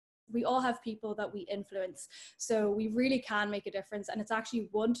we all have people that we influence. So we really can make a difference. And it's actually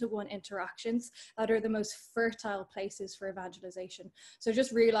one-to-one interactions that are the most fertile places for evangelization. So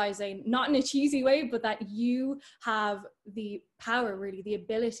just realizing, not in a cheesy way, but that you have the power, really, the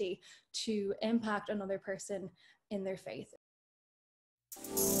ability to impact another person in their faith.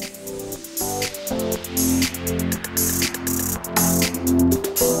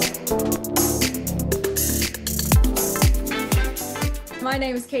 My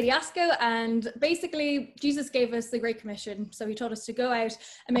name is Katie Ascough, and basically Jesus gave us the Great Commission. So he told us to go out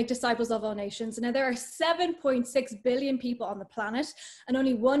and make disciples of all nations. Now there are 7.6 billion people on the planet, and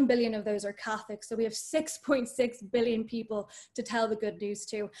only 1 billion of those are Catholic. So we have 6.6 billion people to tell the good news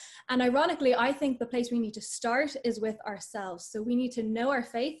to. And ironically, I think the place we need to start is with ourselves. So we need to know our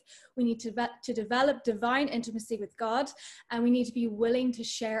faith. We need to develop divine intimacy with God, and we need to be willing to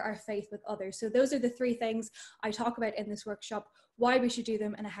share our faith with others. So those are the three things I talk about in this workshop: why we should do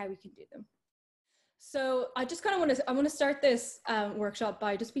them and how we can do them. So I just kind of want to start this workshop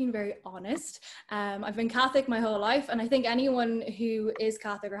by just being very honest. I've been Catholic my whole life, and I think anyone who is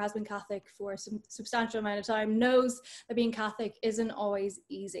Catholic or has been Catholic for some substantial amount of time knows that being Catholic isn't always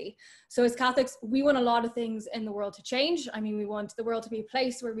easy. So as Catholics, we want a lot of things in the world to change. I mean, we want the world to be a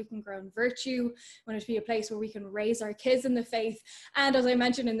place where we can grow in virtue. We want it to be a place where we can raise our kids in the faith. And as I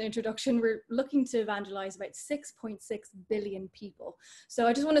mentioned in the introduction, we're looking to evangelize about 6.6 billion people. So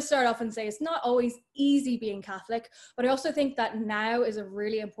I just want to start off and say it's not always easy being Catholic, but I also think that now is a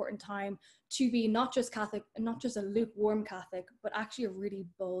really important time to be not just Catholic, and not just a lukewarm Catholic, but actually a really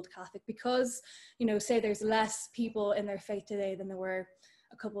bold Catholic, because, you know, say there's less people in their faith today than there were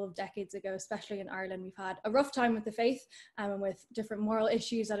a couple of decades ago. Especially in Ireland, we've had a rough time with the faith, and with different moral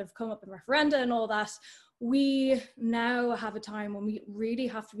issues that have come up in referenda and all that. We now have a time when we really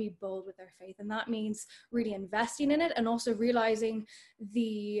have to be bold with our faith, and that means really investing in it, and also realizing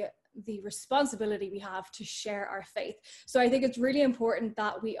the responsibility we have to share our faith. So I think it's really important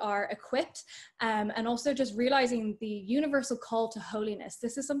that we are equipped, and also just realizing the universal call to holiness.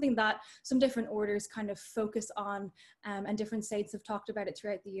 This is something that some different orders kind of focus on, and different saints have talked about it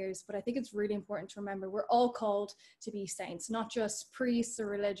throughout the years. But I think it's really important to remember we're all called to be saints, not just priests or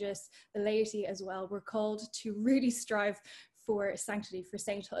religious, the laity as well. We're called to really strive for sanctity, for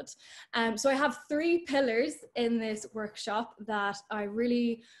sainthood. So I have 3 pillars in this workshop that I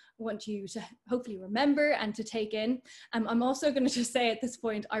really want you to hopefully remember and to take in. I'm also going to just say at this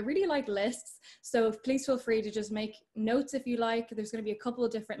point, I really like lists, so please feel free to just make notes if you like. There's going to be a couple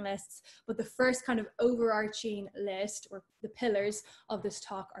of different lists, but the first kind of overarching list, or the pillars of this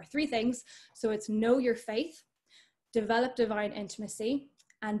talk, are 3 things. So it's know your faith, develop divine intimacy,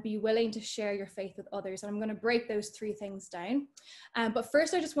 and be willing to share your faith with others. And I'm going to break those 3 things down. But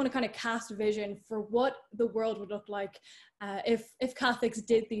first, I just want to kind of cast vision for what the world would look like if Catholics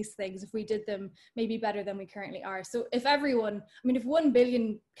did these things, if we did them maybe better than we currently are. So if everyone, I mean, if 1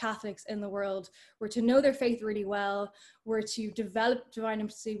 billion Catholics in the world were to know their faith really well, were to develop divine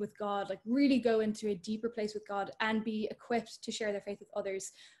intimacy with God, like really go into a deeper place with God and be equipped to share their faith with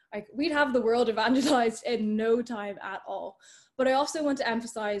others, like we'd have the world evangelized in no time at all. But I also want to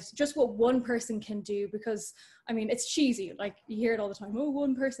emphasize just what one person can do, because I mean, it's cheesy, like you hear it all the time, oh,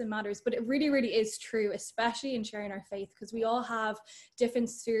 one person matters, but it really, really is true, especially in sharing our faith, because we all have different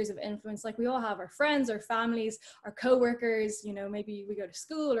spheres of influence. Like we all have our friends, our families, our co-workers, you know, maybe we go to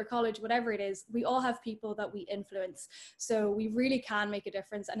school or college, whatever it is, we all have people that we influence. So we really can make a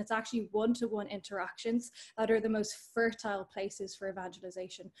difference, and it's actually one-to-one interactions that are the most fertile places for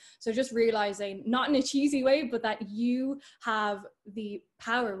evangelization. So just realizing, not in a cheesy way, but that you have the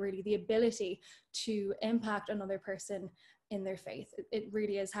power, really, the ability to impact another person in their faith. It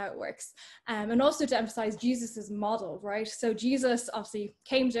really is how it works. And also to emphasize Jesus's model, right? So Jesus obviously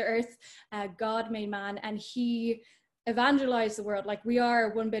came to earth, God made man, and he evangelize the world. Like we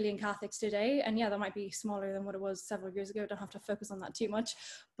are 1 billion Catholics today, and yeah, that might be smaller than what it was several years ago. Don't have to focus on that too much,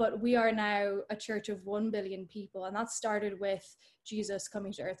 but we are now a church of 1 billion people, and that started with Jesus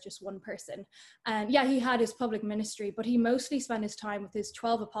coming to earth, just one person. And yeah, he had his public ministry, but he mostly spent his time with his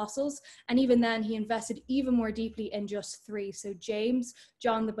 12 apostles, and even then he invested even more deeply in just 3. So James,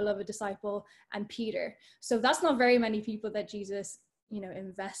 John the beloved disciple, and Peter. So that's not very many people that Jesus, you know,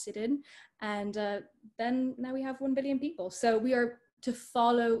 invested in. And then now we have 1 billion people. So we are to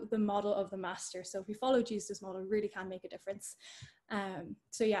follow the model of the master. So if we follow Jesus' model, we really can make a difference.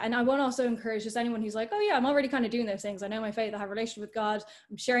 So yeah, and I want to also encourage just anyone who's like, oh yeah, I'm already kind of doing those things. I know my faith, I have a relationship with God,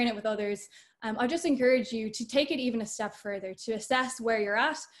 I'm sharing it with others. I just encourage you to take it even a step further, to assess where you're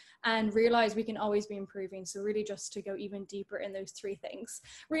at and realize we can always be improving. So really just to go even deeper in those three things,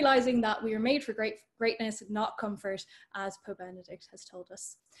 realizing that we are made for greatness, not comfort, as Pope Benedict has told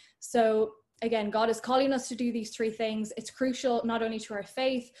us. So again, God is calling us to do these three things. It's crucial not only to our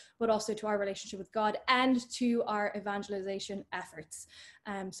faith, but also to our relationship with God and to our evangelization efforts.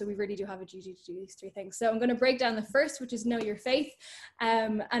 So we really do have a duty to do these three things. So I'm going to break down the first, which is know your faith.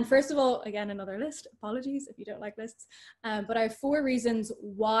 And first of all, again, another list. Apologies if you don't like lists. But I have 4 reasons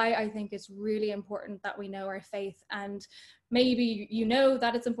why I think it's really important that we know our faith. And maybe you know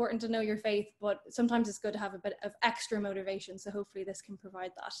that it's important to know your faith, but sometimes it's good to have a bit of extra motivation. So hopefully this can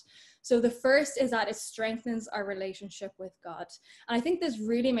provide that. So the first is that it strengthens our relationship with God. And I think this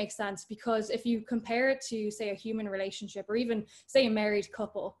really makes sense, because if you compare it to, say, a human relationship, or even say a married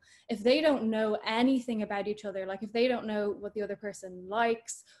couple, if they don't know anything about each other, like if they don't know what the other person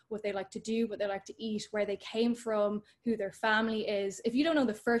likes, what they like to do, what they like to eat, where they came from, who their family is, if you don't know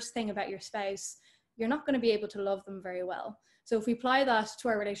the first thing about your spouse, you're not going to be able to love them very well. So if we apply that to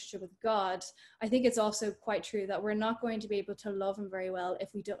our relationship with God, I think it's also quite true that we're not going to be able to love him very well if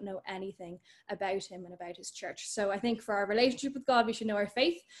we don't know anything about him and about his church. So I think for our relationship with God, we should know our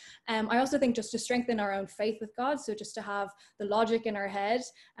faith. I also think just to strengthen our own faith with God, so just to have the logic in our head,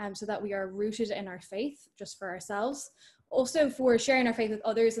 so that we are rooted in our faith just for ourselves. Also for sharing our faith with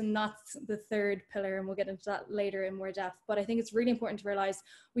others, and that's the third pillar, and we'll get into that later in more depth. But I think it's really important to realize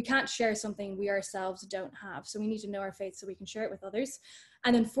we can't share something we ourselves don't have. So we need to know our faith so we can share it with others.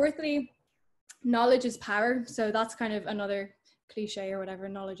 And then fourthly, knowledge is power. So that's kind of another cliche or whatever,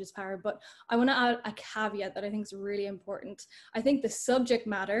 knowledge is power. But I want to add a caveat that I think is really important. I think the subject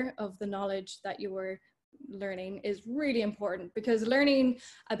matter of the knowledge that you were learning is really important, because learning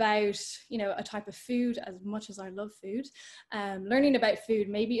about, you know, a type of food, as much as I love food, learning about food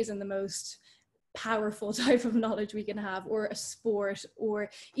maybe isn't the most powerful type of knowledge we can have, or a sport,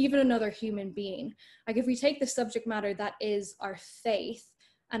 or even another human being. Like if we take the subject matter that is our faith,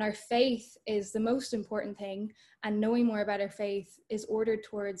 and our faith is the most important thing, and knowing more about our faith is ordered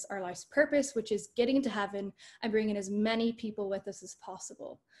towards our life's purpose, which is getting to heaven and bringing as many people with us as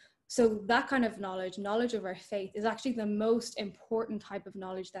possible. So that kind of knowledge of our faith, is actually the most important type of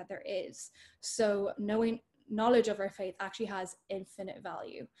knowledge that there is. So knowledge of our faith actually has infinite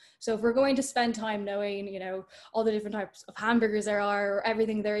value. So if we're going to spend time knowing, you know, all the different types of hamburgers there are, or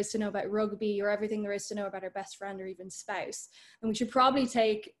everything there is to know about rugby, or everything there is to know about our best friend or even spouse, then we should probably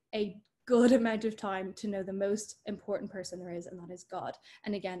take a good amount of time to know the most important person there is, and that is God.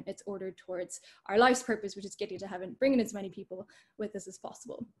 And again, it's ordered towards our life's purpose, which is getting to heaven, bringing as many people with us as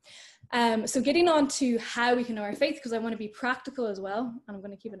possible. So getting on to how we can know our faith, because I want to be practical as well, and I'm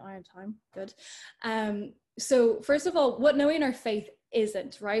going to keep an eye on time. Good. So first of all, what knowing our faith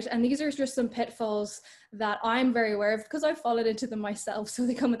isn't, right? And these are just some pitfalls that I'm very aware of, because I've fallen into them myself. So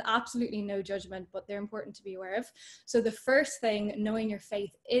they come with absolutely no judgment, but they're important to be aware of. So the first thing knowing your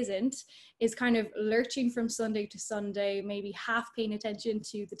faith isn't is kind of lurching from Sunday to Sunday, maybe half paying attention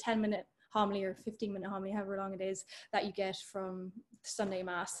to the 10-minute homily or 15-minute homily, however long it is, that you get from Sunday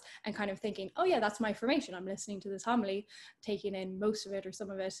Mass, and kind of thinking, oh yeah, that's my formation, I'm listening to this homily, taking in most of it or some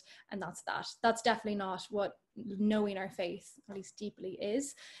of it, and that's that. That's definitely not what knowing our faith, at least deeply,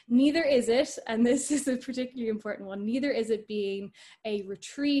 is. Neither is it, and this is a particularly important one, neither is it being a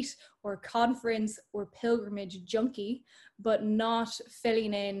retreat or conference or pilgrimage junkie, but not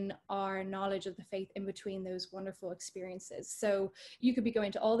filling in our knowledge of the faith in between those wonderful experiences. So you could be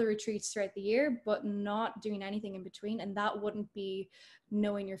going to all the retreats throughout the year, but not doing anything in between, and that wouldn't be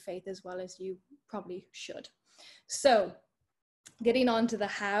knowing your faith as well as you probably should. So getting on to the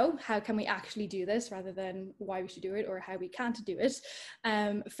how can we actually do this, rather than why we should do it or how we can't do it.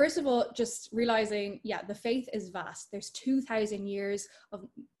 First of all, just realizing, yeah, the faith is vast. There's 2,000 years of,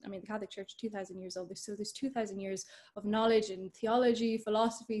 the Catholic Church, 2,000 years old. So there's 2,000 years of knowledge in theology,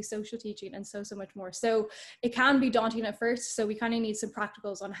 philosophy, social teaching, and so much more. So it can be daunting at first. So we kind of need some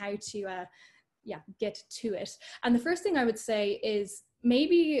practicals on how to, get to it. And the first thing I would say is,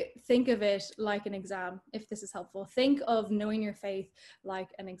 maybe think of it like an exam, if this is helpful. Think of knowing your faith like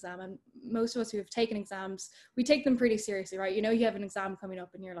an exam. And most of us who have taken exams, we take them pretty seriously, right? You know, you have an exam coming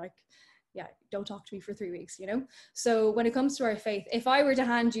up and you're like, yeah, don't talk to me for 3 weeks, you know? So when it comes to our faith, if I were to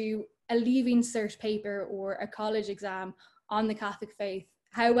hand you a leaving cert paper or a college exam on the Catholic faith,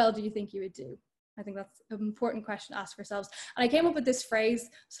 how well do you think you would do? I think that's an important question to ask ourselves. And I came up with this phrase,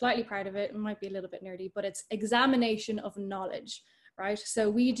 slightly proud of it might be a little bit nerdy, but it's examination of knowledge. Right? So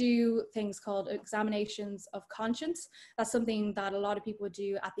we do things called examinations of conscience. That's something that a lot of people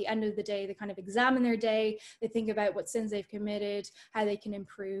do at the end of the day. They kind of examine their day. They think about what sins they've committed, how they can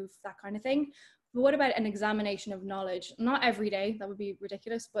improve, that kind of thing. But what about an examination of knowledge? Not every day, that would be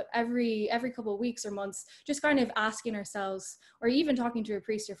ridiculous, but every couple of weeks or months, just kind of asking ourselves, or even talking to a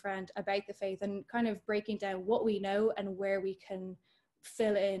priest or friend about the faith, and kind of breaking down what we know and where we can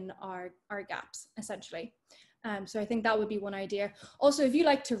fill in our gaps, essentially. So I think that would be one idea. Also, if you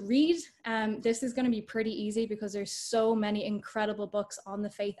like to read, this is going to be pretty easy because there's so many incredible books on the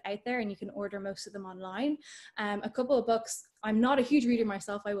faith out there, and you can order most of them online. A couple of books, I'm not a huge reader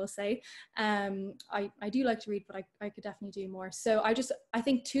myself, I will say. I do like to read, but I could definitely do more. So I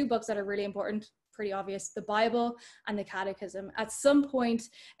think two books that are really important, pretty obvious: the Bible and the Catechism. At some point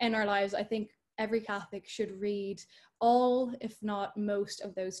in our lives, I think every Catholic should read all, if not most,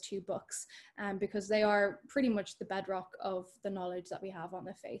 of those two books, because they are pretty much the bedrock of the knowledge that we have on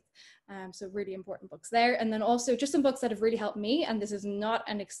the faith. So really important books there. And then also just some books that have really helped me, and this is not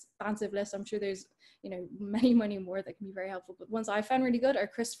an expansive list, I'm sure there's many more that can be very helpful, but ones I found really good are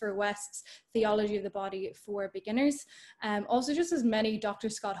Christopher West's Theology of the Body for Beginners. Also just as many Dr.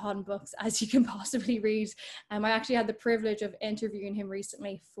 Scott Hahn books as you can possibly read. I actually had the privilege of interviewing him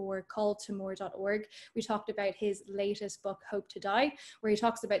recently for calltomore.org. We talked about his latest book, Hope to Die, where he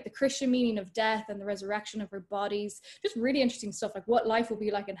talks about the Christian meaning of death and the resurrection of our bodies. Just really interesting stuff, like what life will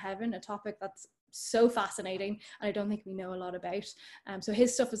be like in heaven, a topic that's so fascinating and I don't think we know a lot about. So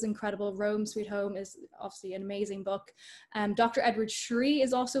his stuff is incredible. Rome Sweet Home is obviously an amazing book. Dr. Edward Shree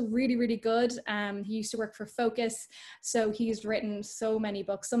is also really good. He used to work for Focus, so he's written so many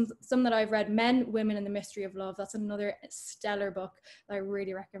books. Some that I've read: Men, Women, and the Mystery of Love. That's another stellar book that I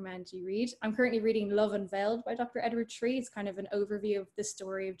really recommend you read. I'm currently reading Love Unveiled by Dr. Edward Shree. It's kind of an overview of the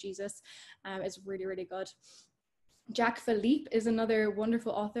story of Jesus. It's really good. Jack Philippe is another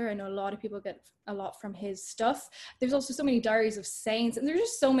wonderful author. I know a lot of people get a lot from his stuff. There's also so many Diaries of Saints, and there's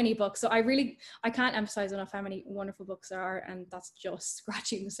just so many books. So I can't emphasize enough how many wonderful books there are, and that's just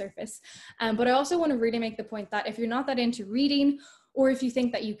scratching the surface. But I also want to really make the point that if you're not that into reading, or if you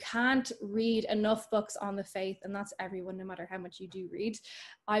think that you can't read enough books on the faith, and that's everyone, no matter how much you do read,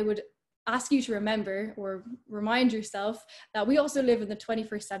 I would ask you to remember or remind yourself that we also live in the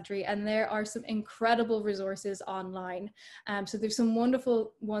 21st century, and there are some incredible resources online. So there's some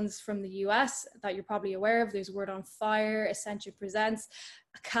wonderful ones from the US that you're probably aware of. There's Word on Fire, Ascension Presents,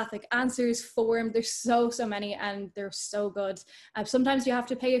 Catholic Answers Forum. There's so many, and they're so good. Sometimes you have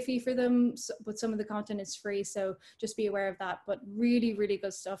to pay a fee for them, but some of the content is free, so just be aware of that. But really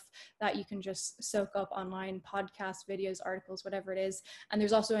good stuff that you can just soak up online: podcasts, videos, articles, whatever it is. And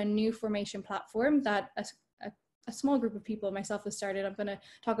there's also a new formation platform that a small group of people, myself, has started. I'm going to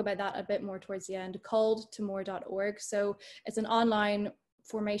talk about that a bit more towards the end, called tomore.org. So it's an online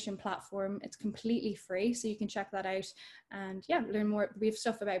formation platform. It's completely free, so you can check that out and learn more. We have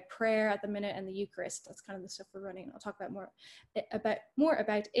stuff about prayer at the minute and the Eucharist. That's kind of the stuff we're running. I'll talk about more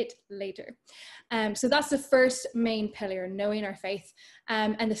about it later. So that's the first main pillar, knowing our faith.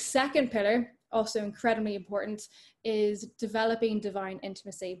 And the second pillar, also incredibly important, is developing divine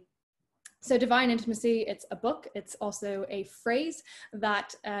intimacy. So divine intimacy, it's a book. It's also a phrase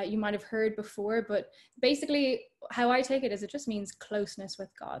that you might have heard before, but basically how I take it is it just means closeness with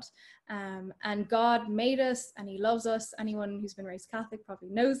God. And God made us and he loves us. Anyone who's been raised Catholic probably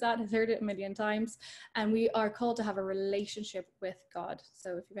knows that, has heard it a million times. And we are called to have a relationship with God.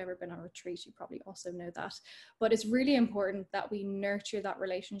 So if you've ever been on a retreat, you probably also know that. But it's really important that we nurture that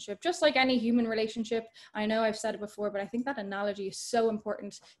relationship, just like any human relationship. I know I've said it before, but I think that analogy is so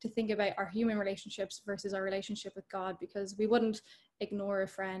important to think about our human relationships versus our relationship with God, because we wouldn't ignore a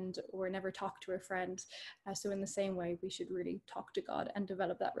friend or never talk to a friend. So in the same way, we should really talk to God and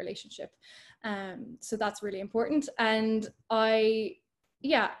develop that relationship. So that's really important. And I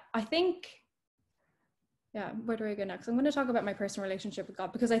think, where do I go next? I'm going to talk about my personal relationship with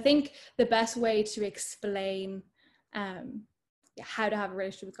God, because I think the best way to explain how to have a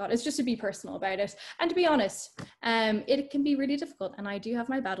relationship with God is just to be personal about it. And to be honest, it can be really difficult. And I do have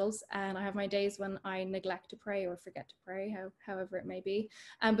my battles, and I have my days when I neglect to pray or forget to pray, however it may be.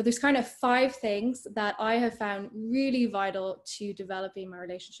 But there's kind of 5 things that I have found really vital to developing my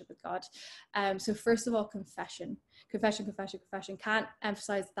relationship with God. So first of all, confession. Can't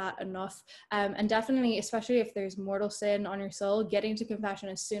emphasize that enough. And definitely, especially if there's mortal sin on your soul, getting to confession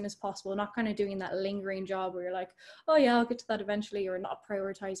as soon as possible, not kind of doing that lingering job where you're like, oh yeah, I'll get to that eventually, or not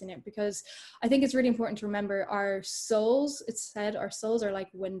prioritizing it. Because I think it's really important to remember our souls, it's said our souls are like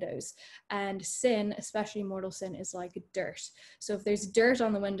windows, and sin, especially mortal sin, is like dirt. So if there's dirt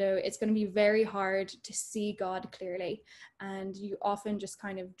on the window, it's going to be very hard to see God clearly, and you often just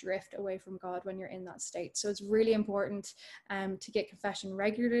kind of drift away from God when you're in that state. So it's really important important to get confession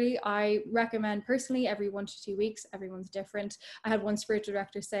regularly. I recommend personally every 1 to 2 weeks. Everyone's different. I had one spiritual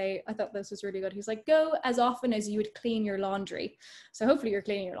director say, I thought this was really good. He's like, go as often as you would clean your laundry. So hopefully you're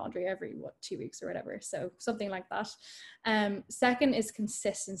cleaning your laundry every 2 weeks or whatever. So something like that. Second is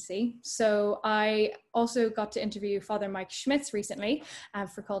consistency. So I also got to interview Father Mike Schmitz recently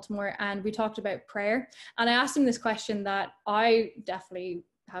for Cultimore, and we talked about prayer. And I asked him this question that I definitely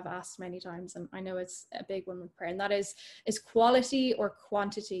have asked many times, and I know it's a big one with prayer, and that is quality or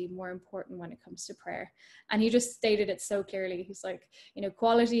quantity more important when it comes to prayer? And he just stated it so clearly. He's like,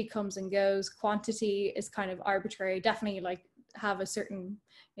 quality comes and goes, quantity is kind of arbitrary. Definitely like have a certain,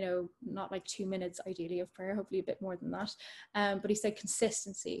 not like 2 minutes ideally of prayer, hopefully a bit more than that. But he said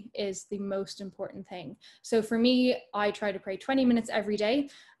consistency is the most important thing. So for me, I try to pray 20 minutes every day.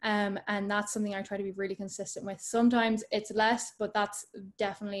 And that's something I try to be really consistent with. Sometimes it's less, but that's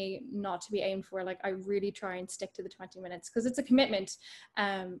definitely not to be aimed for. Like I really try and stick to the 20 minutes because it's a commitment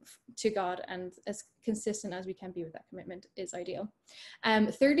to God, and as consistent as we can be with that commitment is ideal.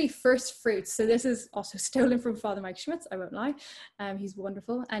 Thirdly, first fruits. So this is also stolen from Father Mike Schmitz, I won't lie. He's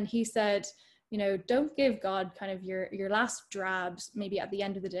wonderful. And he said, don't give God kind of your last drabs, maybe at the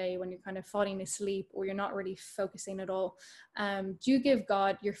end of the day when you're kind of falling asleep or you're not really focusing at all. Do give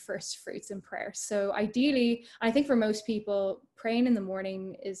God your first fruits in prayer. So ideally, I think for most people, praying in the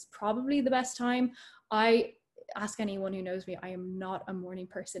morning is probably the best time. I ask anyone who knows me, I am not a morning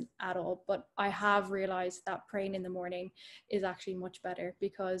person at all, but I have realized that praying in the morning is actually much better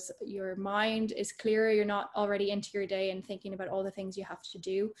because your mind is clearer. You're not already into your day and thinking about all the things you have to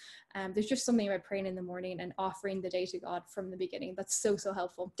do. There's just something about praying in the morning and offering the day to God from the beginning that's so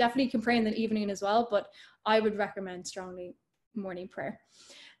helpful. Definitely you can pray in the evening as well, but I would recommend strongly morning prayer.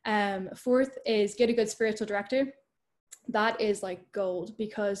 Fourth is get a good spiritual director. That is like gold,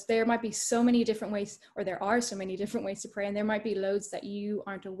 because there might be so many different ways, or there are so many different ways to pray, and there might be loads that you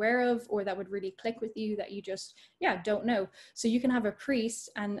aren't aware of or that would really click with you that you just don't know. So you can have a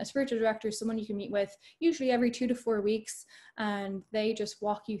priest and a spiritual director, someone you can meet with usually every 2 to 4 weeks, and they just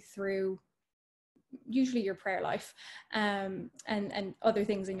walk you through usually your prayer life and other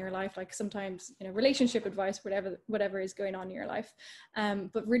things in your life, like sometimes relationship advice, whatever is going on in your life,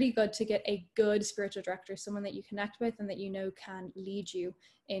 but really good to get a good spiritual director, someone that you connect with and that can lead you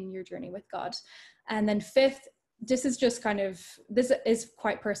in your journey with God. And then fifth, this is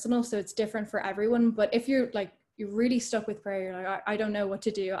quite personal, so it's different for everyone, but if you're really stuck with prayer, you're like, I don't know what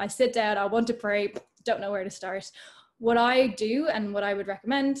to do, I sit down, I want to pray, don't know where to start. What I do and what I would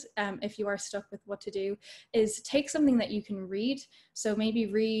recommend if you are stuck with what to do is take something that you can read. So maybe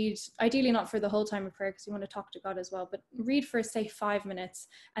read, ideally not for the whole time of prayer because you want to talk to God as well, but read for say 5 minutes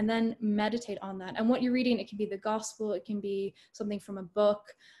and then meditate on that. And what you're reading, it can be the gospel, it can be something from a book,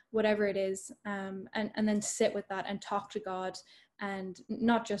 whatever it is, and then sit with that and talk to God, and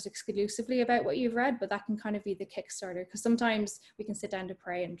not just exclusively about what you've read, but that can kind of be the Kickstarter, because sometimes we can sit down to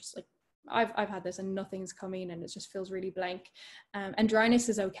pray and just I've had this and nothing's coming and it just feels really blank, and dryness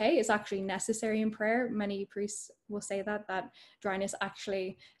is okay. It's actually necessary in prayer. Many priests will say that dryness,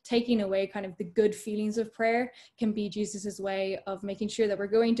 actually taking away kind of the good feelings of prayer, can be Jesus's way of making sure that we're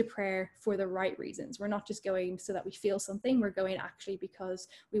going to prayer for the right reasons. We're not just going so that we feel something, we're going actually because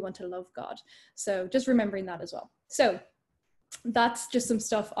we want to love God. So just remembering that as well. So that's just some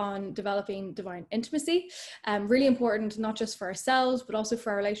stuff on developing divine intimacy. Really important, not just for ourselves, but also for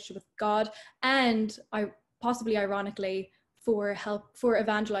our relationship with God, and possibly ironically for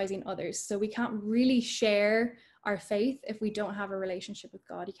evangelizing others. So we can't really share our faith if we don't have a relationship with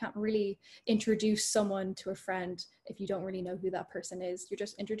God. You can't really introduce someone to a friend if you don't really know who that person is. You're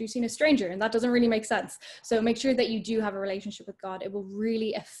just introducing a stranger, and that doesn't really make sense. So make sure that you do have a relationship with God. It will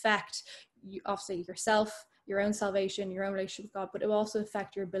really affect you, obviously yourself, your own salvation, your own relationship with God, but it will also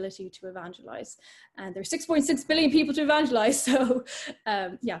affect your ability to evangelize. And there's 6.6 billion people to evangelize. So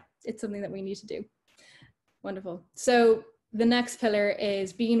it's something that we need to do. Wonderful. So the next pillar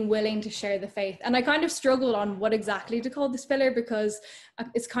is being willing to share the faith. And I kind of struggled on what exactly to call this pillar, because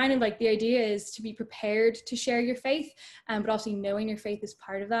it's kind of like the idea is to be prepared to share your faith, but obviously knowing your faith is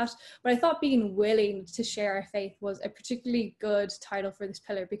part of that. But I thought being willing to share our faith was a particularly good title for this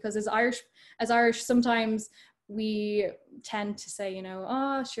pillar, because as Irish, sometimes we tend to say,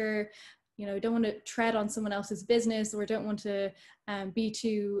 oh, sure, don't want to tread on someone else's business, or don't want to be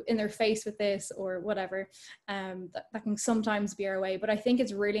too in their face with this or whatever. That can sometimes be our way, but I think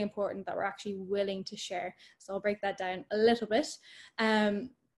it's really important that we're actually willing to share. So I'll break that down a little bit.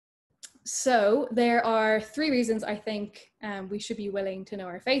 So there are three reasons I think we should be willing to know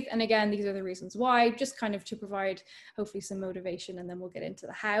our faith. And again, these are the reasons why, just kind of to provide hopefully some motivation, and then we'll get into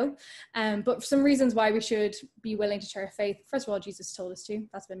the how. But some reasons why we should be willing to share our faith. First of all, Jesus told us to.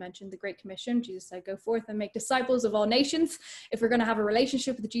 That's been mentioned, the Great Commission. Jesus said, go forth and make disciples of all nations. If we're going to have a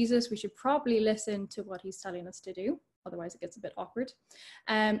relationship with Jesus, we should probably listen to what he's telling us to do. Otherwise, it gets a bit awkward.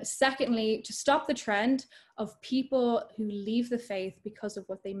 Secondly, to stop the trend of people who leave the faith because of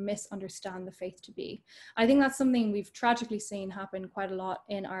what they misunderstand the faith to be. I think that's something we've tragically seen happen quite a lot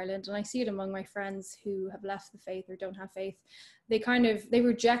in Ireland, and I see it among my friends who have left the faith or don't have faith. They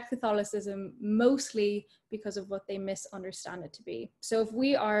reject Catholicism mostly because of what they misunderstand it to be. So if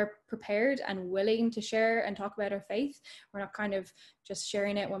we are prepared and willing to share and talk about our faith, we're not kind of just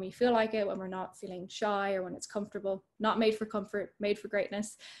sharing it when we feel like it, when we're not feeling shy or when it's comfortable, not made for comfort, made for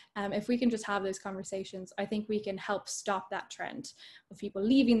greatness. If we can just have those conversations, I think we can help stop that trend of people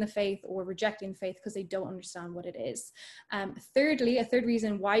leaving the faith or rejecting the faith because they don't understand what it is. Thirdly, a third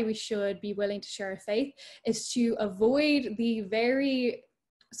reason why we should be willing to share our faith is to avoid the very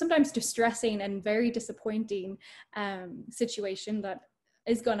sometimes distressing and very disappointing situation that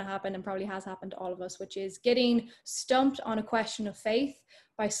is going to happen and probably has happened to all of us, which is getting stumped on a question of faith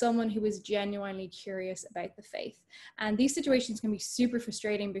by someone who is genuinely curious about the faith. And these situations can be super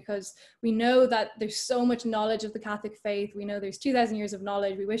frustrating because we know that there's so much knowledge of the Catholic faith. We know there's 2,000 years of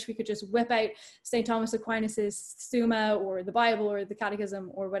knowledge. We wish we could just whip out St. Thomas Aquinas's Summa or the Bible or the Catechism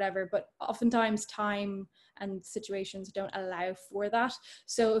or whatever, but oftentimes time and situations don't allow for that.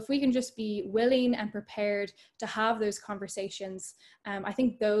 So if we can just be willing and prepared to have those conversations, I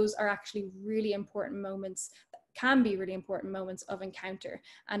think those are actually really important moments, can be really important moments of encounter,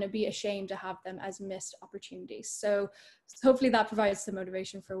 and it'd be a shame to have them as missed opportunities. So hopefully that provides some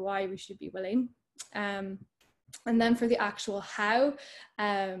motivation for why we should be willing. And then for the actual how,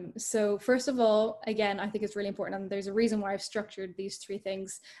 so first of all, again, I think it's really important, and there's a reason why I've structured these three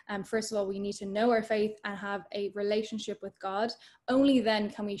things. First of all, we need to know our faith and have a relationship with God. Only then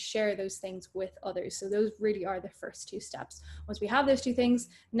can we share those things with others. So those really are the first two steps. Once we have those two things,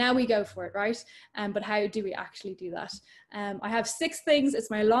 now we go for it, right? But how do we actually do that? I have 6 things. It's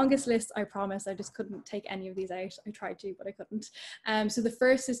my longest list, I promise. I just couldn't take any of these out. I tried to, but I couldn't. So the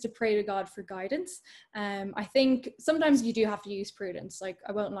first is to pray to God for guidance. I think sometimes you do have to use prudence. Like,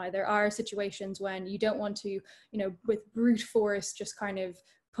 I won't lie, there are situations when you don't want to, with brute force, just kind of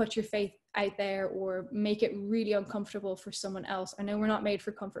put your faith out there or make it really uncomfortable for someone else. I know we're not made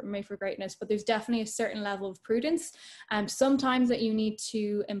for comfort, we're made for greatness, but there's definitely a certain level of prudence sometimes that you need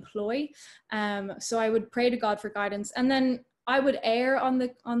to employ. So I would pray to God for guidance, and then I would err on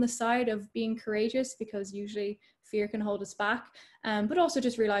the side of being courageous, because usually fear can hold us back, but also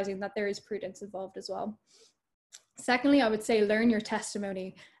just realizing that there is prudence involved as well. Secondly, I would say learn your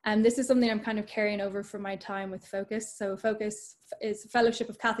testimony. And this is something I'm kind of carrying over from my time with Focus. So Focus is a Fellowship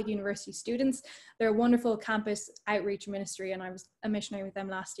of Catholic University Students. They're a wonderful campus outreach ministry, and I was a missionary with them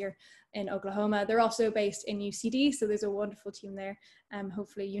last year in Oklahoma. They're also based in UCD, so there's a wonderful team there.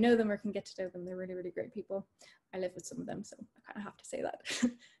 Hopefully you know them or can get to know them. They're really, really great people. I live with some of them, so I kind of have to say that.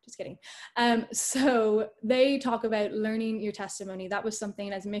 Just kidding. So they talk about learning your testimony. That was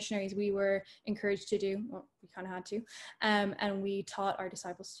something as missionaries we were encouraged to do. Well, we kind of had to. And we taught our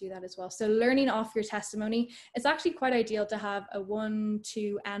disciples to do that as well. So learning off your testimony, it's actually quite ideal to have a 1,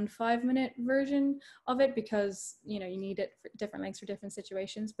 2, and 5 minute version of it, because you need it for different lengths for different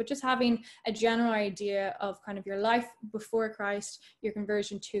situations. But just having a general idea of kind of your life before Christ, your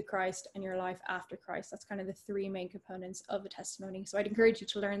conversion to Christ, and your life after Christ. That's kind of the 3 main components of a testimony. So I'd encourage you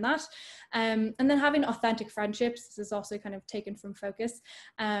to learn that. And then having authentic friendships. This is also kind of taken from Focus.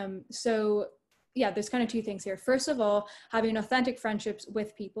 So yeah, there's kind of 2 things here. First of all, having authentic friendships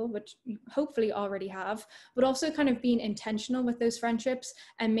with people, which you hopefully already have, but also kind of being intentional with those friendships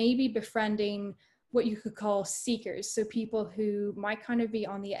and maybe befriending what you could call seekers. So people who might kind of be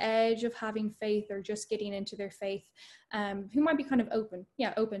on the edge of having faith or just getting into their faith, who might be kind of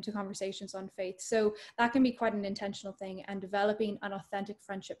open to conversations on faith. So that can be quite an intentional thing, and developing an authentic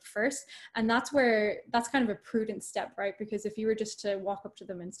friendship first. And that's kind of a prudent step, right? Because if you were just to walk up to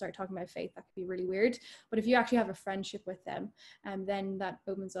them and start talking about faith, that could be really weird. But if you actually have a friendship with them, then that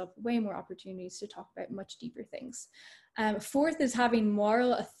opens up way more opportunities to talk about much deeper things. Fourth is having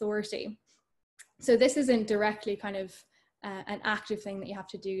moral authority. So this isn't directly kind of an active thing that you have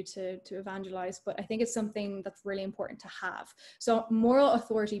to do to evangelize, but I think it's something that's really important to have. So moral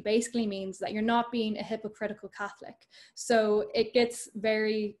authority basically means that you're not being a hypocritical Catholic. So it gets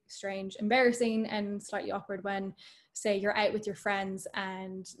very strange, embarrassing, and slightly awkward when, say, you're out with your friends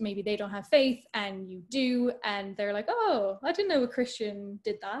and maybe they don't have faith and you do, and they're like, oh, I didn't know a Christian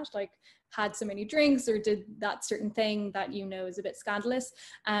did that, like had so many drinks or did that certain thing that you know is a bit scandalous.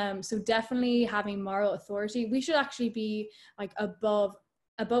 So definitely having moral authority. We should actually be like above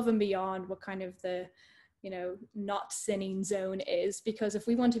and beyond what kind of the, you know, not sinning zone is, because if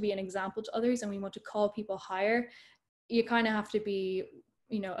we want to be an example to others and we want to call people higher, you kind of have to be,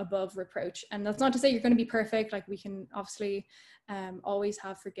 you know, above reproach. And that's not to say you're going to be perfect. Like we can obviously always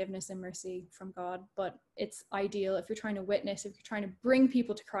have forgiveness and mercy from God, but it's ideal if you're trying to witness, if you're trying to bring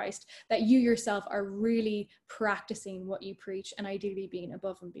people to Christ, that you yourself are really practicing what you preach and ideally being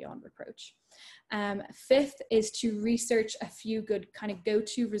above and beyond reproach. Fifth is to research a few good kind of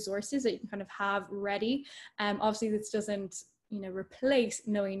go-to resources that you can kind of have ready. Obviously this doesn't, you know, replace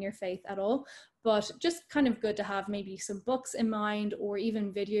knowing your faith at all, but just kind of good to have maybe some books in mind, or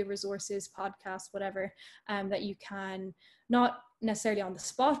even video resources, podcasts, whatever, that you can, not necessarily on the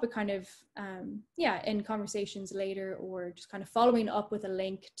spot, but kind of, in conversations later, or just kind of following up with a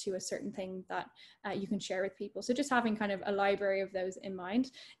link to a certain thing that you can share with people. So just having kind of a library of those in mind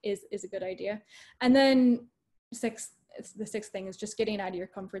is a good idea. And then the sixth thing is just getting out of your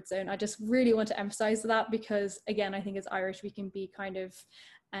comfort zone. I just really want to emphasize that, because again, I think as Irish, we can be kind of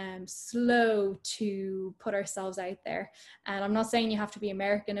slow to put ourselves out there. And I'm not saying you have to be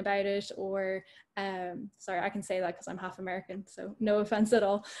American about it, or sorry, I can say that because I'm half American, so no offense at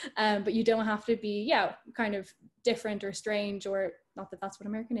all. But you don't have to be, kind of different or strange, or not that that's what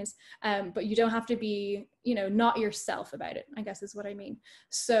American is, but you don't have to be, you know, not yourself about it, I guess is what I mean.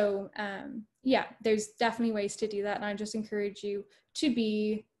 So there's definitely ways to do that. And I just encourage you to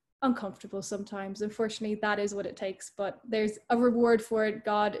be uncomfortable sometimes. Unfortunately, that is what it takes, but there's a reward for it.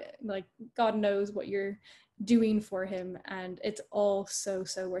 God knows what you're doing for him, and it's all so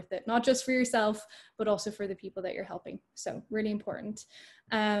worth it, not just for yourself, but also for the people that you're helping. So really important.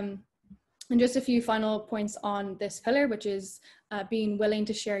 And just a few final points on this pillar, which is being willing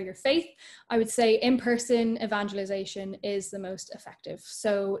to share your faith. I would say in-person evangelization is the most effective.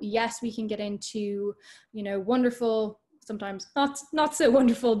 So yes, we can get into, you know, wonderful, sometimes not so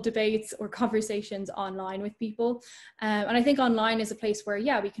wonderful debates or conversations online with people. And I think online is a place where,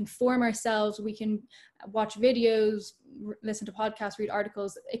 we can form ourselves, we can watch videos, listen to podcasts, read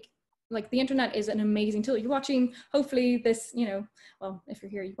articles. Like the internet is an amazing tool. You're watching, hopefully this, you know, well, if you're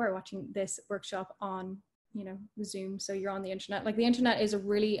here, you are watching this workshop on, you know, Zoom, so you're on the internet. Like the internet is a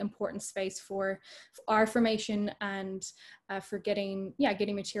really important space for our formation and for getting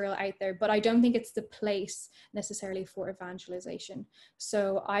material out there, but I don't think it's the place necessarily for evangelization.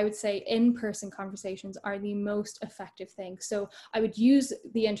 So I would say in-person conversations are the most effective thing. So I would use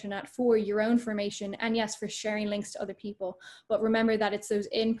the internet for your own formation, and yes, for sharing links to other people, but remember that it's those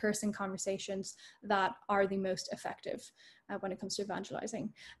in-person conversations that are the most effective when it comes to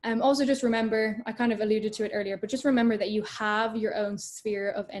evangelizing. Also just remember, I kind of alluded to it earlier, but just remember that you have your own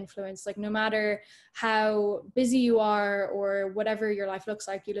sphere of influence. Like no matter how busy you are or whatever your life looks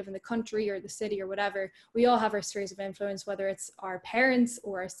like, you live in the country or the city or whatever, we all have our spheres of influence, whether it's our parents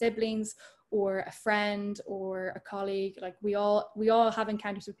or our siblings or a friend or a colleague. Like we all have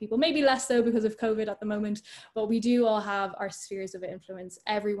encounters with people, maybe less so because of COVID at the moment, but we do all have our spheres of influence.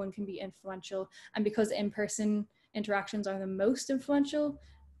 Everyone can be influential, and because in-person interactions are the most influential,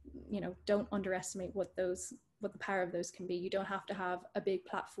 you know, don't underestimate what the power of those can be. You don't have to have a big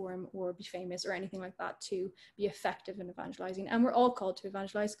platform or be famous or anything like that to be effective in evangelizing. And we're all called to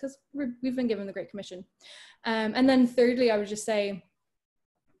evangelize because we've been given the Great Commission. And then thirdly, I would just say,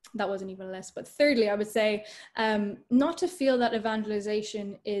 that wasn't even a list, but thirdly, I would say not to feel that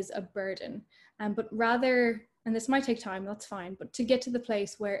evangelization is a burden, but rather, and this might take time, that's fine, but to get to the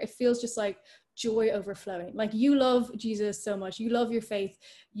place where it feels just like joy overflowing. Like you love Jesus so much, you love your faith,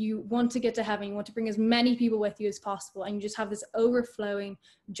 you want to get to heaven, you want to bring as many people with you as possible, and you just have this overflowing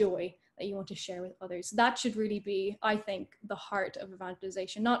joy that you want to share with others. That should really be, I think, the heart of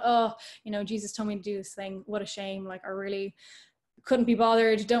evangelization. Not, oh, you know, Jesus told me to do this thing, what a shame, like I really couldn't be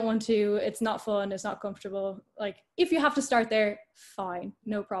bothered, don't want to, it's not fun, it's not comfortable. Like if you have to start there, fine,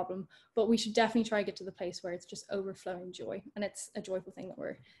 no problem, but we should definitely try to get to the place where it's just overflowing joy, and it's a joyful thing that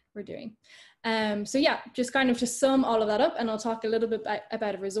we're doing. So yeah, just kind of to sum all of that up, and I'll talk a little bit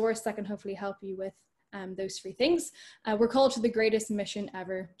about a resource that can hopefully help you with those three things. We're called to the greatest mission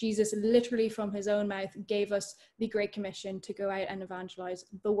ever. Jesus literally from his own mouth gave us the Great Commission to go out and evangelize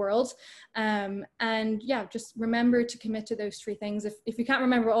the world. And yeah, just remember to commit to those three things. If you can't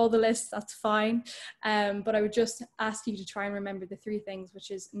remember all the lists, that's fine. But I would just ask you to try and remember the three things,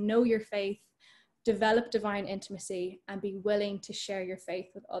 which is know your faith, develop divine intimacy, and be willing to share your faith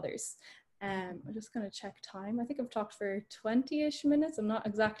with others. I'm just going to check time. I think I've talked for 20-ish minutes. I'm not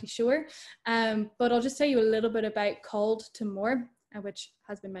exactly sure. But I'll just tell you a little bit about Called to More, which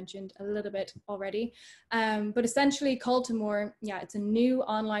has been mentioned a little bit already. But essentially Called to More, yeah, it's a new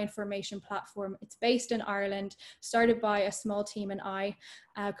online formation platform. It's based in Ireland, started by a small team and I,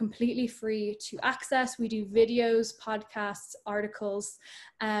 completely free to access. We do videos, podcasts, articles.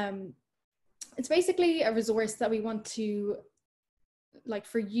 It's basically a resource that we want to, like,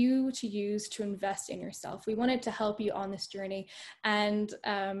 for you to use to invest in yourself. We wanted to help you on this journey. And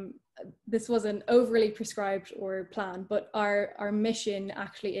this wasn't overly prescribed or planned, but our mission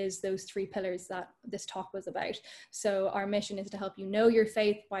actually is those three pillars that this talk was about. So our mission is to help you know your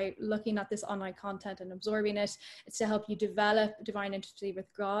faith by looking at this online content and absorbing it. It's to help you develop divine intimacy with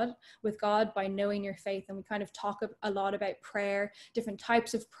God by knowing your faith. And we kind of talk a lot about prayer, different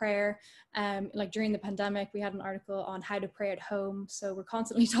types of prayer. Like during the pandemic, we had an article on how to pray at home. So we're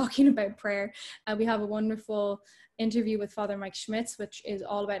constantly talking about prayer. We have a wonderful interview with Father Mike Schmitz, which is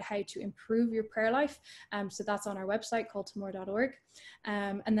all about how to improve your prayer life. So that's on our website, calledtomore.org.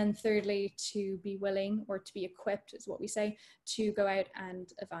 And then thirdly, to be willing, or to be equipped is what we say, to go out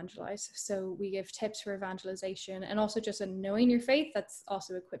and evangelize. So we give tips for evangelization, and also just in knowing your faith, that's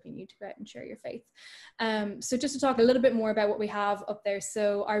also equipping you to go out and share your faith. So just to talk a little bit more about what we have up there.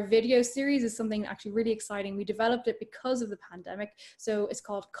 So our video series is something actually really exciting. We developed it because of the pandemic. So it's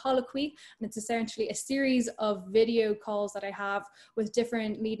called Colloquy, and it's essentially a series of video calls that I have with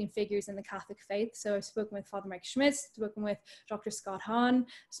different leading figures in the Catholic faith. So I've spoken with Father Mike Schmitz, spoken with Dr. Scott Hahn,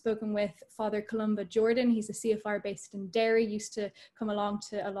 spoken with Father Columba Jordan. He's a CFR based in Derry, used to come along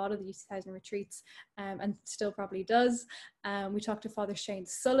to a lot of the Youth 2000 retreats, and still probably does. We talked to Father Shane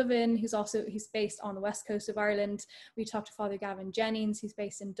Sullivan, he's based on the west coast of Ireland. We talked to Father Gavin Jennings, who's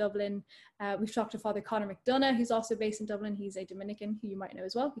based in Dublin. We've talked to Father Conor McDonough, who's also based in Dublin. He's a Dominican, who you might know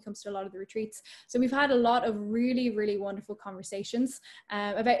as well. He comes to a lot of the retreats. So we've had a lot of really, really wonderful conversations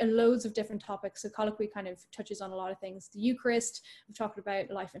about loads of different topics. So Colloquy kind of touches on a lot of things. The Eucharist, we've talked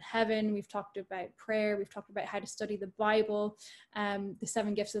about life in heaven, we've talked about prayer, we've talked about how to study the Bible, the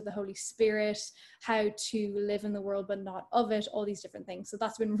 7 gifts of the Holy Spirit, how to live in the world but not of it, all these different things. So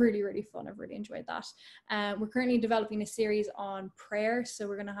that's been really, really fun. I've really enjoyed that. We're currently developing a series on prayer. So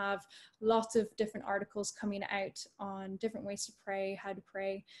we're going to have lots of different articles coming out on different ways to pray, how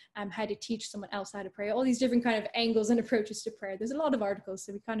to teach someone else how to pray, all these different kind of angles and approaches to prayer. There's a lot of articles,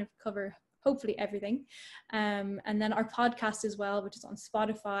 so we kind of cover hopefully everything. And then our podcast as well, which is on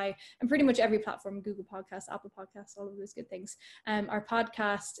Spotify and pretty much every platform, Google Podcasts, Apple Podcasts, all of those good things. Our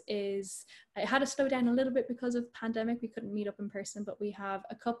podcast it had to slow down a little bit because of pandemic. We couldn't meet up in person, but we have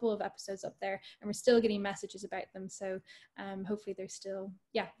a couple of episodes up there and we're still getting messages about them. So hopefully they're still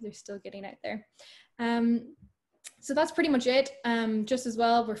getting out there. So that's pretty much it. Just as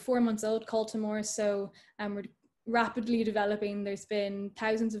well, we're 4 months old, Called to More. So we're rapidly developing. There's been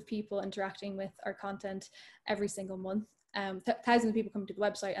thousands of people interacting with our content every single month. Thousands of people come to the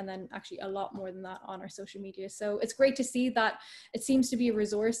website, and then actually a lot more than that on our social media. So it's great to see that it seems to be a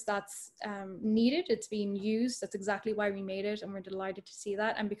resource that's needed. It's being used. That's exactly why we made it, and we're delighted to see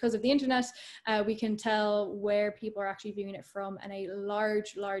that. And because of the internet, we can tell where people are actually viewing it from, and a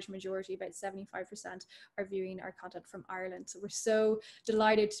large majority, about 75%, are viewing our content from Ireland. So we're so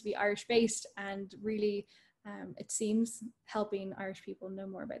delighted to be Irish based, and really it seems helping Irish people know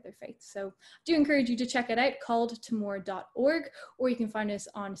more about their faith. So I do encourage you to check it out, calledtomore.org, or you can find us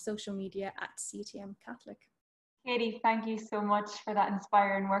on social media at CTM Catholic. Katie, thank you so much for that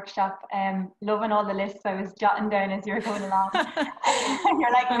inspiring workshop. Loving all the lists I was jotting down as you were going along.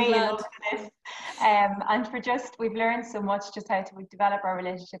 You're like me, you love the list. And we've learned so much just how to develop our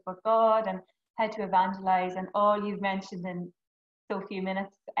relationship with God and how to evangelize, and all you've mentioned in so few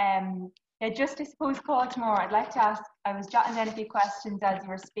minutes. Just I suppose Called to More, I'd like to ask, I was jotting down a few questions as you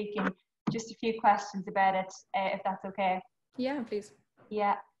were speaking, just a few questions about it, if that's okay. Yeah, please.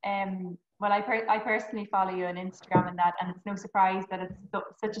 Yeah, well, I personally follow you on Instagram and that, and it's no surprise that it's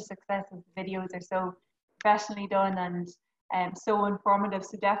such a success as the videos are so professionally done and so informative.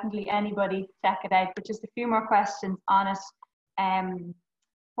 So definitely anybody check it out. But just a few more questions on it.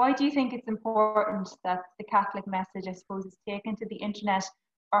 Why do you think it's important that the Catholic message, I suppose, is taken to the internet,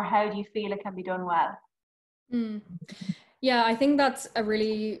 or how do you feel it can be done well? Yeah, I think that's a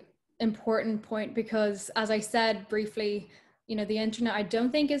really important point, because as I said briefly, you know, the internet, I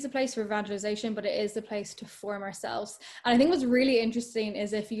don't think is a place for evangelization, but it is a place to form ourselves. And I think what's really interesting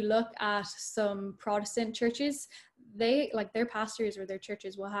is if you look at some Protestant churches, they, like, their pastors or their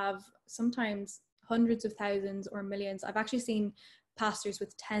churches will have sometimes hundreds of thousands or millions. I've actually seen pastors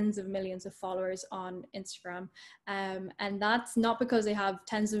with tens of millions of followers on Instagram. And that's not because they have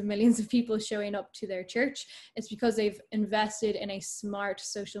tens of millions of people showing up to their church. It's because they've invested in a smart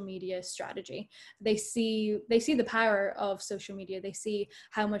social media strategy. They see the power of social media. They see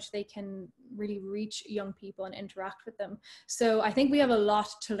how much they can really reach young people and interact with them. So I think we have a lot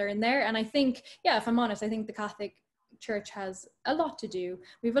to learn there. And I think, yeah, if I'm honest, I think the Catholic Church has a lot to do.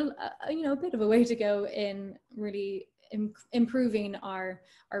 We have a bit of a way to go in really improving our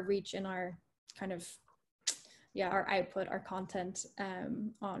reach and our kind of our output, our content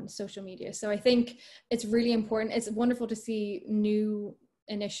on social media. So I think it's really important. It's wonderful to see new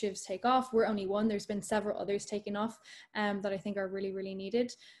initiatives take off. We're only one. There's been several others taking off that I think are really, really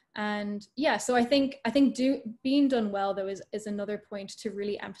needed. And yeah, so I think being done well though is another point to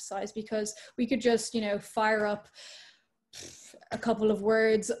really emphasize, because we could just, you know, fire up a couple of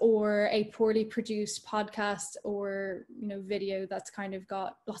words or a poorly produced podcast or, you know, video that's kind of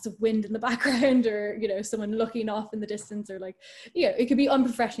got lots of wind in the background, or, you know, someone looking off in the distance, or like, yeah, it could be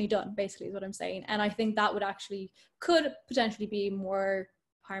unprofessionally done, basically is what I'm saying. And I think that could potentially be more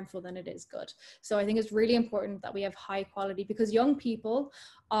harmful than it is good. So I think it's really important that we have high quality, because young people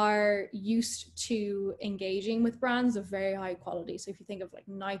are used to engaging with brands of very high quality. So if you think of like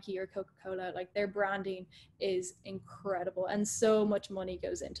Nike or Coca-Cola, like their branding is incredible and so much money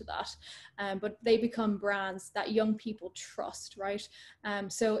goes into that. But they become brands that young people trust, right?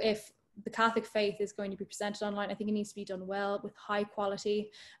 So if the Catholic faith is going to be presented online, I think it needs to be done well, with high quality,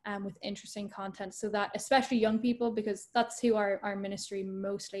 with interesting content, so that especially young people, because that's who our ministry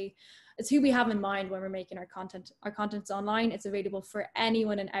mostly, it's who we have in mind when we're making our content. Our content's online, it's available for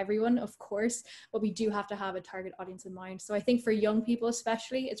anyone and everyone, of course, but we do have to have a target audience in mind. So I think for young people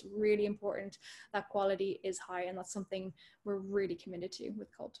especially, it's really important that quality is high, and that's something we're really committed to with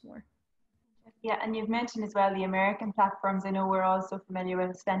Call to More. Yeah, and you've mentioned as well the American platforms. I know we're also familiar with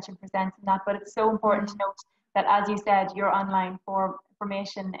Ascension Presents and that, but it's so important to note that, as you said, your online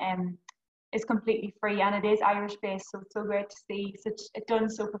formation is completely free, and it is Irish based. So it's so great to see it done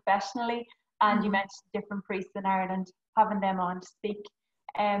so professionally. And you mentioned different priests in Ireland, having them on to speak.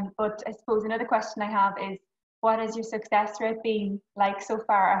 But I suppose another question I have is, what has your success rate been like so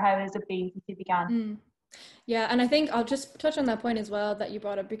far, or how has it been since you began? Yeah, and I think I'll just touch on that point as well that you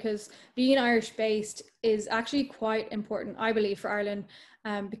brought up, because being Irish based is actually quite important, I believe, for Ireland,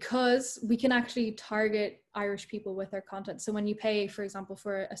 because we can actually target Irish people with our content. So when you pay, for example,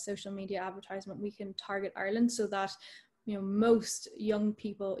 for a social media advertisement, we can target Ireland so that, you know, most young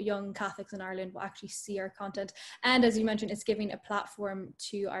Catholics in Ireland will actually see our content. And as you mentioned, it's giving a platform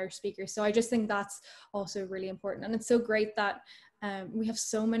to Irish speakers. So I just think that's also really important. And it's so great that we have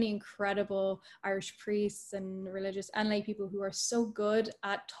so many incredible Irish priests and religious and lay people who are so good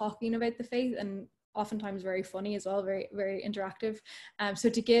at talking about the faith, and oftentimes very funny as well, very, very interactive.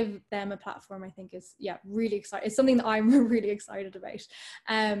 So to give them a platform, I think is, really exciting. It's something that I'm really excited about.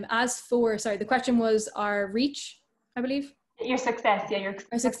 As for, sorry, the question was our reach, I believe. Your success,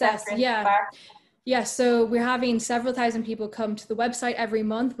 our success, so far. Yeah, so we're having several thousand people come to the website every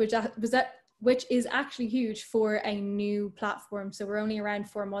month, which is actually huge for a new platform. So we're only around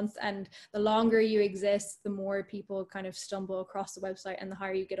 4 months, and the longer you exist, the more people kind of stumble across the website and the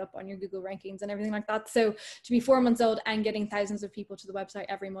higher you get up on your Google rankings and everything like that. So to be 4 months old and getting thousands of people to the website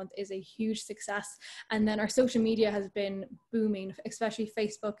every month is a huge success. And then our social media has been booming, especially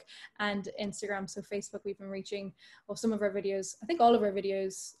Facebook and Instagram. So Facebook, we've been reaching, well, some of our videos, I think all of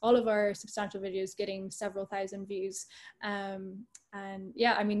our substantial videos getting several thousand views. And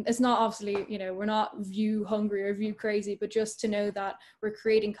yeah, I mean, it's not obviously, you know, we're not view hungry or view crazy, but just to know that we're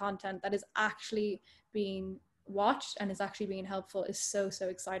creating content that is actually being watched and is actually being helpful is so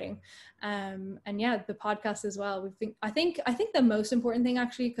exciting. And yeah, the podcast as well. I think the most important thing,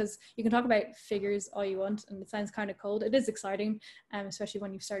 actually, because you can talk about figures all you want and it sounds kind of cold, it is exciting, especially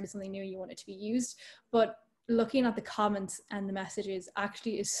when you've started something new and you want it to be used. But looking at the comments and the messages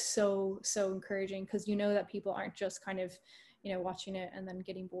actually is so encouraging, because you know that people aren't just kind of, you know, watching it and then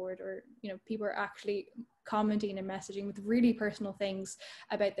getting bored, or, you know, people are actually commenting and messaging with really personal things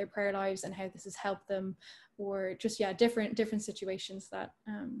about their prayer lives and how this has helped them, or just different situations that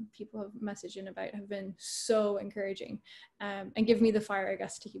people have messaged in about have been so encouraging, and give me the fire, I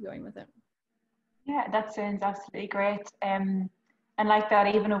guess, to keep going with it. Yeah, that sounds absolutely great. And like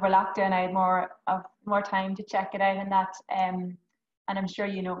that, even over lockdown, I had more time to check it out, and that And I'm sure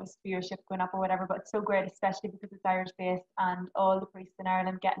you noticed viewership going up or whatever, but it's so great, especially because it's Irish based and all the priests in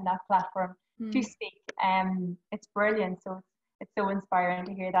Ireland getting that platform to speak. It's brilliant. So it's so inspiring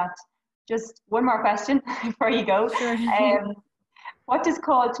to hear that. Just one more question before you go. Sure. What does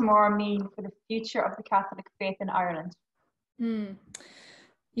Call Tomorrow mean for the future of the Catholic faith in Ireland?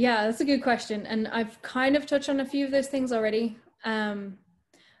 Yeah, that's a good question. And I've kind of touched on a few of those things already. I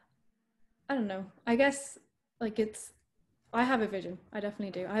don't know. I guess like I have a vision. I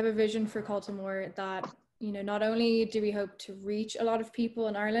definitely do. I have a vision for Call to More that, you know, not only do we hope to reach a lot of people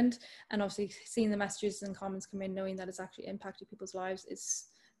in Ireland, and obviously seeing the messages and comments come in, knowing that it's actually impacted people's lives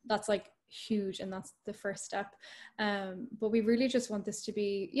that's like huge, and that's the first step. But we really just want this to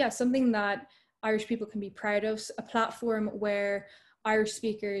be, something that Irish people can be proud of, a platform where Irish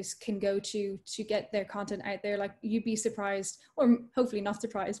speakers can go to get their content out there. Like, you'd be surprised, or hopefully not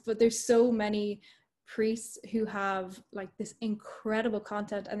surprised, but there's so many priests who have like this incredible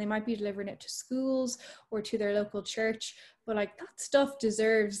content, and they might be delivering it to schools or to their local church, but like that stuff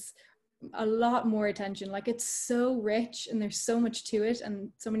deserves a lot more attention. Like, it's so rich and there's so much to it, and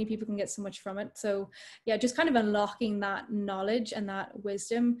so many people can get so much from it. So yeah, just kind of unlocking that knowledge and that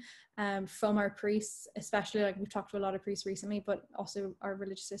wisdom from our priests, especially, like we've talked to a lot of priests recently, but also our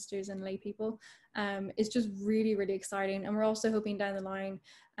religious sisters and lay people, is just really, really exciting. And we're also hoping down the line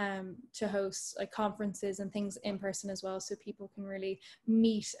to host like conferences and things in person as well, so people can really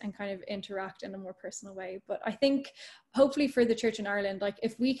meet and kind of interact in a more personal way. But I think hopefully for the church in Ireland, like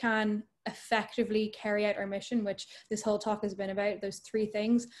if we can effectively carry out our mission, which this whole talk has been about, those three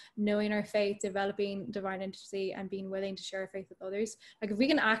things: knowing our faith, developing divine intimacy, and being willing to share our faith with others. Like, if we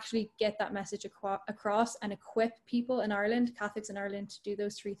can actually get that message across and equip people in Ireland, Catholics in Ireland, to do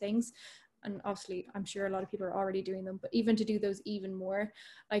those three things, and obviously I'm sure a lot of people are already doing them, but even to do those even more,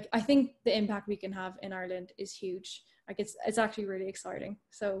 like I think the impact we can have in Ireland is huge. Like, it's actually really exciting.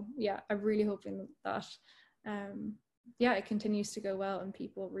 So yeah, I'm really hoping that it continues to go well and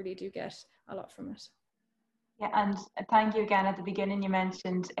people really do get a lot from it. Yeah, and thank you again. At the beginning you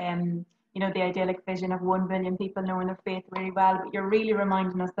mentioned the idyllic vision of 1 billion people knowing their faith really well, but you're really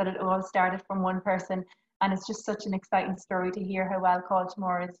reminding us that it all started from one person, and it's just such an exciting story to hear how well Call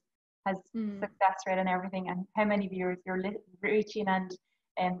Tomorrow has success rate and everything, and how many viewers you're reaching, and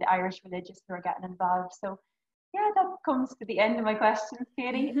the Irish religious who are getting involved. So yeah, that comes to the end of my questions,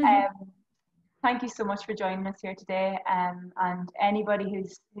 Katie. Thank you so much for joining us here today. And anybody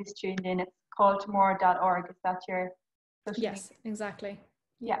who's tuned in, it's calltomorrow.org. Is that your social media? Yes, exactly.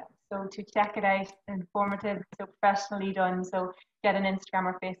 Yeah, so to check it out, informative, so professionally done. So get an Instagram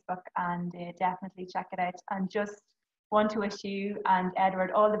or Facebook and definitely check it out. And just want to wish you and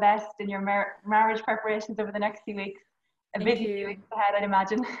Edward all the best in your marriage preparations over the next few weeks. A busy few weeks ahead, I'd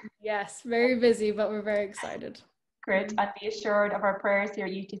imagine. Yes, very busy, but we're very excited. Great, and be assured of our prayers here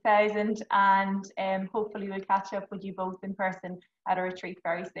at U2000, and hopefully we'll catch up with you both in person at a retreat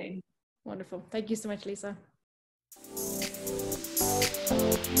very soon. Wonderful. Thank you so much, Lisa.